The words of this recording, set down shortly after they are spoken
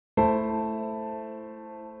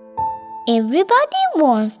Everybody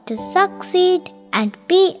wants to succeed and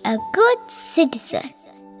be a good citizen.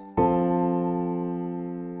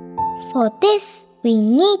 For this, we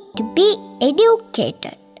need to be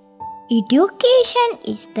educated. Education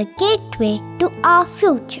is the gateway to our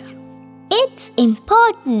future. It's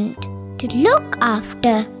important to look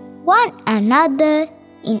after one another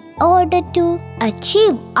in order to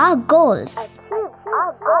achieve our goals.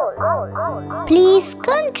 Please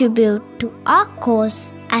contribute to our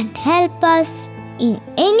cause and help us in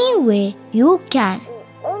any way you can.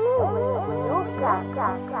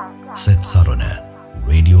 Seth Sarana,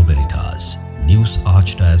 Radio Veritas, News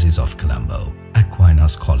Archdiocese of Colombo,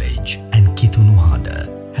 Aquinas College and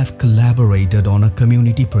Kithunuhanda have collaborated on a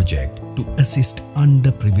community project to assist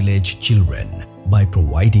underprivileged children by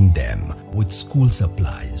providing them with school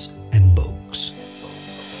supplies and books.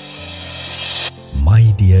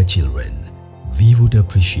 My dear children, we would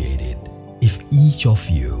appreciate it if each of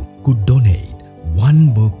you could donate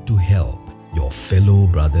one book to help your fellow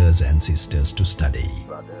brothers and sisters to study.